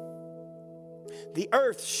bottom, the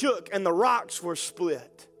earth shook and the rocks were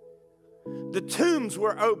split. The tombs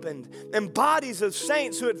were opened and bodies of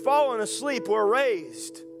saints who had fallen asleep were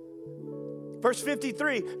raised. Verse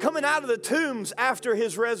 53, coming out of the tombs after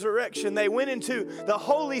His resurrection, they went into the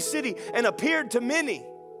holy city and appeared to many.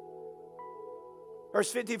 Verse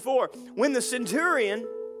 54, when the centurion,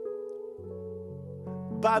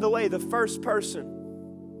 by the way, the first person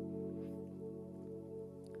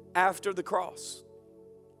after the cross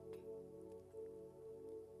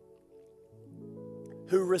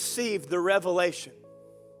who received the revelation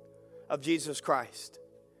of Jesus Christ.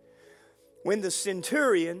 When the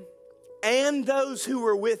centurion and those who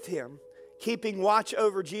were with him, keeping watch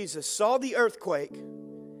over Jesus, saw the earthquake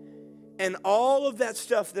and all of that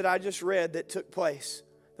stuff that I just read that took place,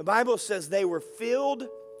 the Bible says they were filled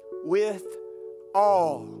with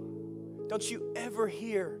awe. Don't you ever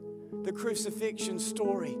hear the crucifixion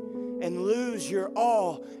story and lose your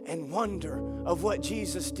awe and wonder of what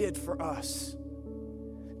Jesus did for us?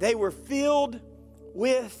 They were filled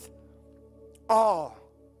with awe.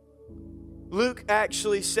 Luke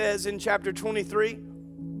actually says in chapter 23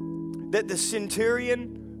 that the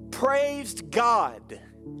centurion praised God,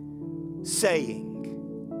 saying,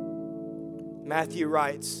 Matthew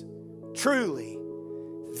writes, truly,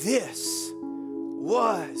 this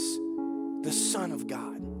was the Son of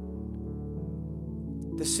God.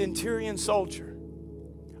 The centurion soldier,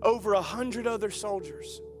 over 100 other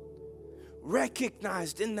soldiers,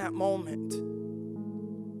 recognized in that moment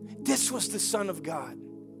this was the Son of God.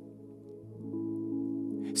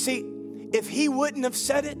 See, if he wouldn't have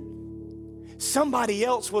said it, somebody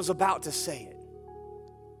else was about to say it.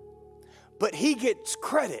 But he gets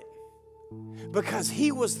credit because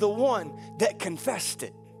he was the one that confessed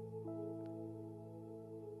it.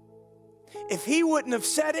 If he wouldn't have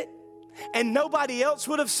said it and nobody else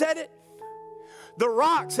would have said it, the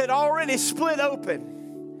rocks had already split open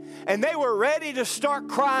and they were ready to start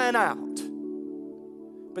crying out.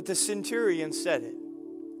 But the centurion said it.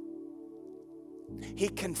 He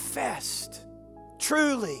confessed,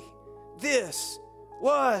 truly, this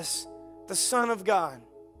was the Son of God.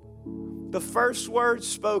 The first word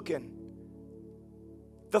spoken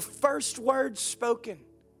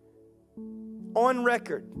on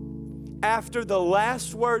record after the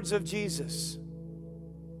last words of Jesus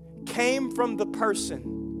came from the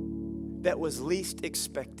person that was least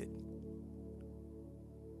expected.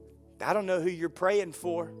 I don't know who you're praying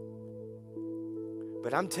for,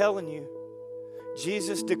 but I'm telling you,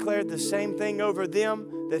 Jesus declared the same thing over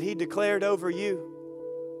them that he declared over you.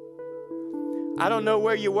 I don't know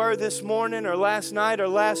where you were this morning or last night or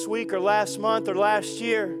last week or last month or last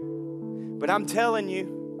year, but I'm telling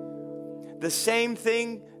you, the same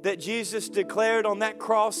thing that Jesus declared on that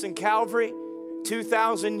cross in Calvary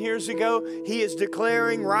 2,000 years ago, he is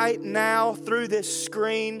declaring right now through this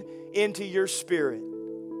screen into your spirit.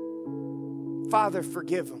 Father,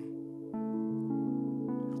 forgive them.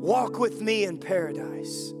 Walk with me in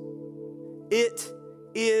paradise. It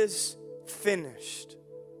is finished.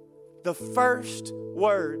 The first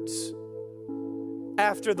words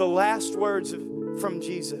after the last words from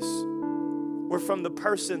Jesus were from the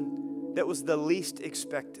person that was the least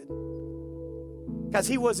expected. Because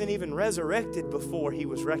he wasn't even resurrected before he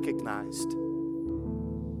was recognized.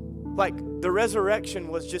 Like the resurrection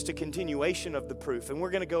was just a continuation of the proof. And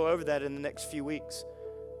we're going to go over that in the next few weeks.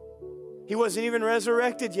 He wasn't even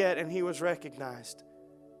resurrected yet, and he was recognized.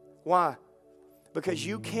 Why? Because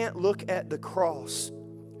you can't look at the cross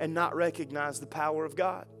and not recognize the power of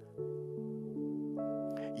God.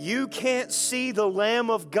 You can't see the Lamb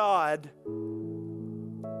of God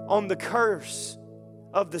on the curse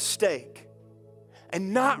of the stake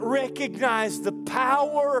and not recognize the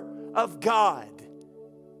power of God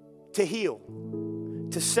to heal,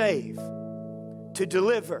 to save, to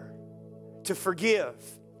deliver, to forgive,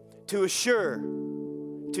 to assure,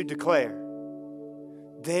 to declare.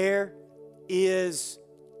 There is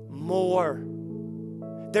more.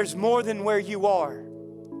 There's more than where you are.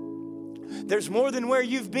 There's more than where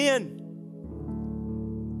you've been.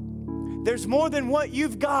 There's more than what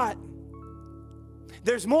you've got.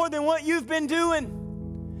 There's more than what you've been doing.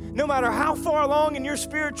 No matter how far along in your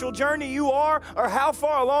spiritual journey you are, or how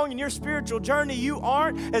far along in your spiritual journey you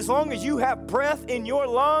aren't, as long as you have breath in your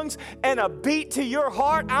lungs and a beat to your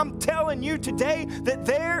heart, I'm telling you today that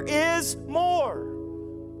there is more.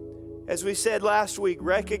 As we said last week,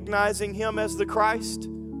 recognizing Him as the Christ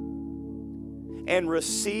and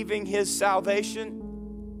receiving His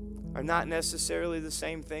salvation are not necessarily the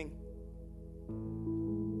same thing.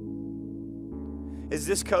 Is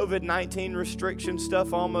this COVID-19 restriction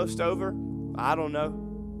stuff almost over? I don't know.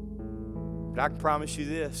 But I can promise you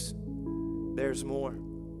this, there's more.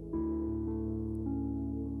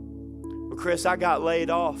 Well, Chris, I got laid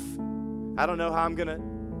off. I don't know how I'm gonna.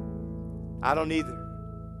 I don't either.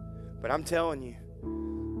 But I'm telling you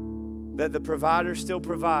that the provider still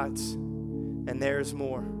provides, and there's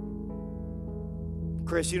more.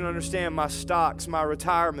 Chris, you don't understand my stocks, my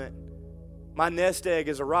retirement. My nest egg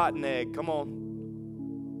is a rotten egg. Come on.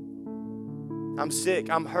 I'm sick,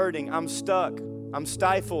 I'm hurting, I'm stuck, I'm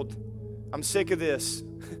stifled, I'm sick of this.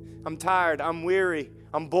 I'm tired, I'm weary,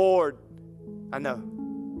 I'm bored. I know.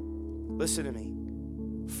 Listen to me.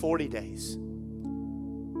 40 days.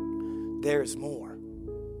 There is more.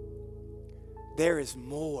 There is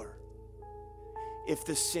more. If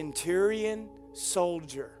the centurion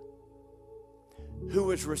soldier who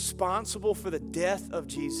was responsible for the death of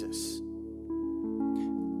Jesus,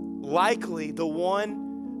 likely the one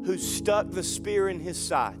who stuck the spear in his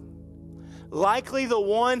side, likely the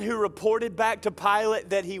one who reported back to Pilate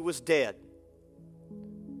that he was dead.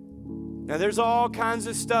 Now, there's all kinds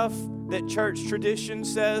of stuff that church tradition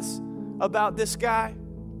says about this guy.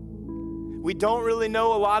 We don't really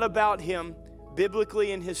know a lot about him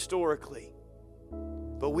biblically and historically,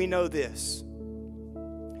 but we know this,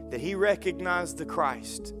 that he recognized the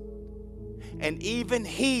Christ, and even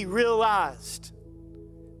he realized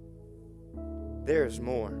there's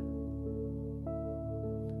more.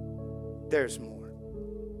 There's more.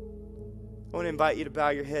 I want to invite you to bow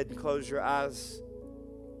your head and close your eyes.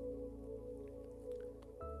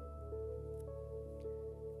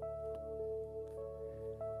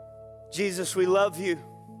 Jesus, we love you.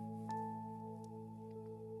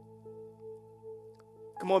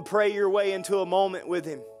 Come on, pray your way into a moment with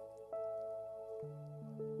Him.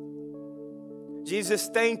 Jesus,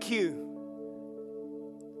 thank you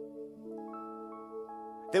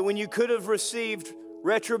that when you could have received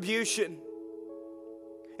retribution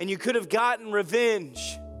and you could have gotten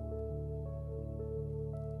revenge,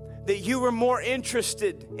 that you were more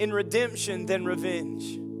interested in redemption than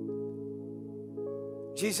revenge.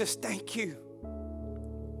 Jesus, thank you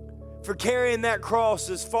for carrying that cross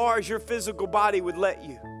as far as your physical body would let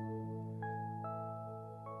you.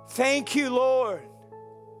 Thank you, Lord,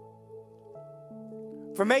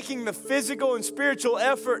 for making the physical and spiritual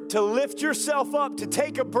effort to lift yourself up, to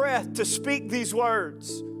take a breath, to speak these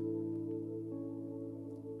words.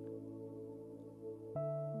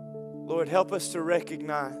 Lord, help us to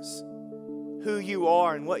recognize who you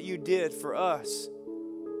are and what you did for us.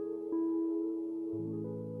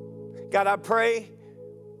 God, I pray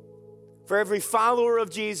for every follower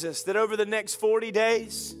of Jesus that over the next 40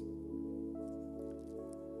 days,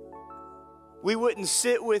 we wouldn't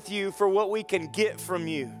sit with you for what we can get from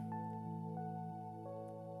you.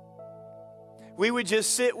 We would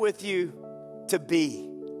just sit with you to be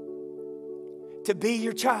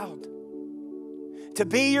your child, to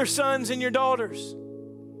be your sons and your daughters.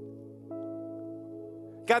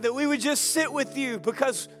 God, that we would just sit with you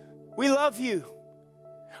because we love you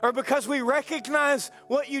or because we recognize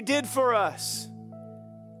what you did for us.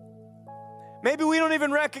 Maybe we don't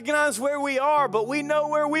even recognize where we are, but we know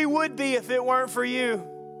where we would be if it weren't for you.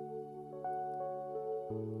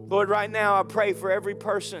 Lord, right now I pray for every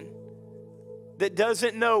person that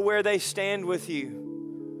doesn't know where they stand with you.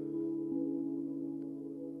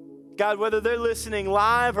 God, whether they're listening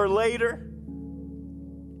live or later,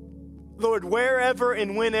 Lord, wherever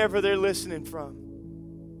and whenever they're listening from,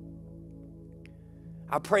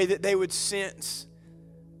 I pray that they would sense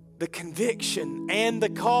the conviction and the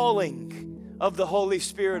calling of the Holy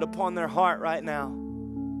Spirit upon their heart right now.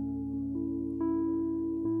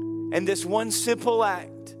 And this one simple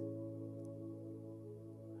act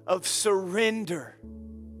of surrender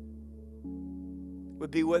would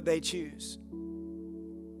be what they choose.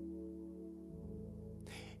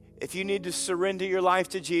 If you need to surrender your life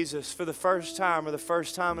to Jesus for the first time or the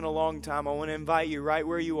first time in a long time, I want to invite you right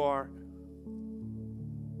where you are,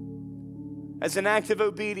 as an act of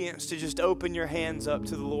obedience, to just open your hands up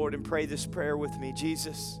to the Lord and pray this prayer with me.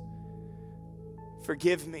 Jesus,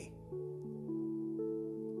 forgive me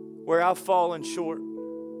where I've fallen short,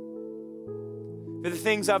 for the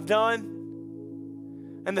things I've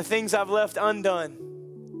done and the things I've left undone.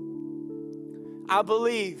 I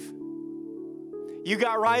believe you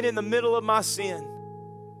got right in the middle of my sin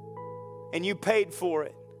and you paid for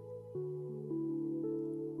it.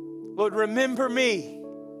 Lord, remember me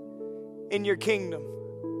in your kingdom.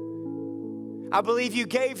 I believe you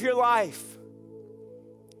gave your life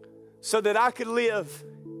so that I could live.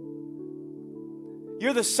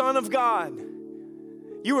 You're the Son of God.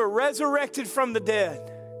 You were resurrected from the dead.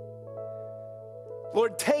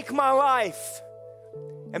 Lord, take my life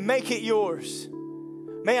and make it yours.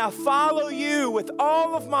 May I follow you with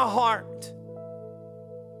all of my heart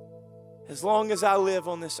as long as I live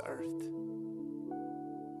on this earth.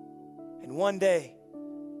 And one day,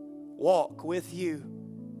 walk with you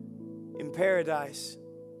in paradise.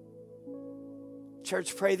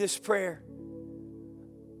 Church, pray this prayer.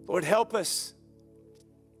 Lord, help us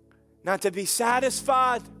not to be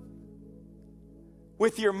satisfied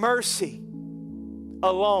with your mercy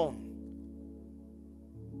alone,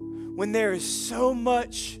 when there is so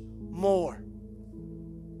much more.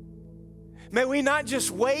 May we not just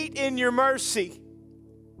wait in your mercy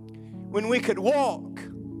when we could walk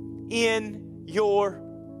in your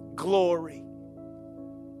glory.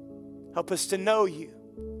 Help us to know you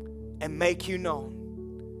and make you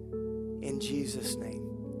known. In Jesus' name,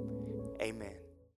 amen.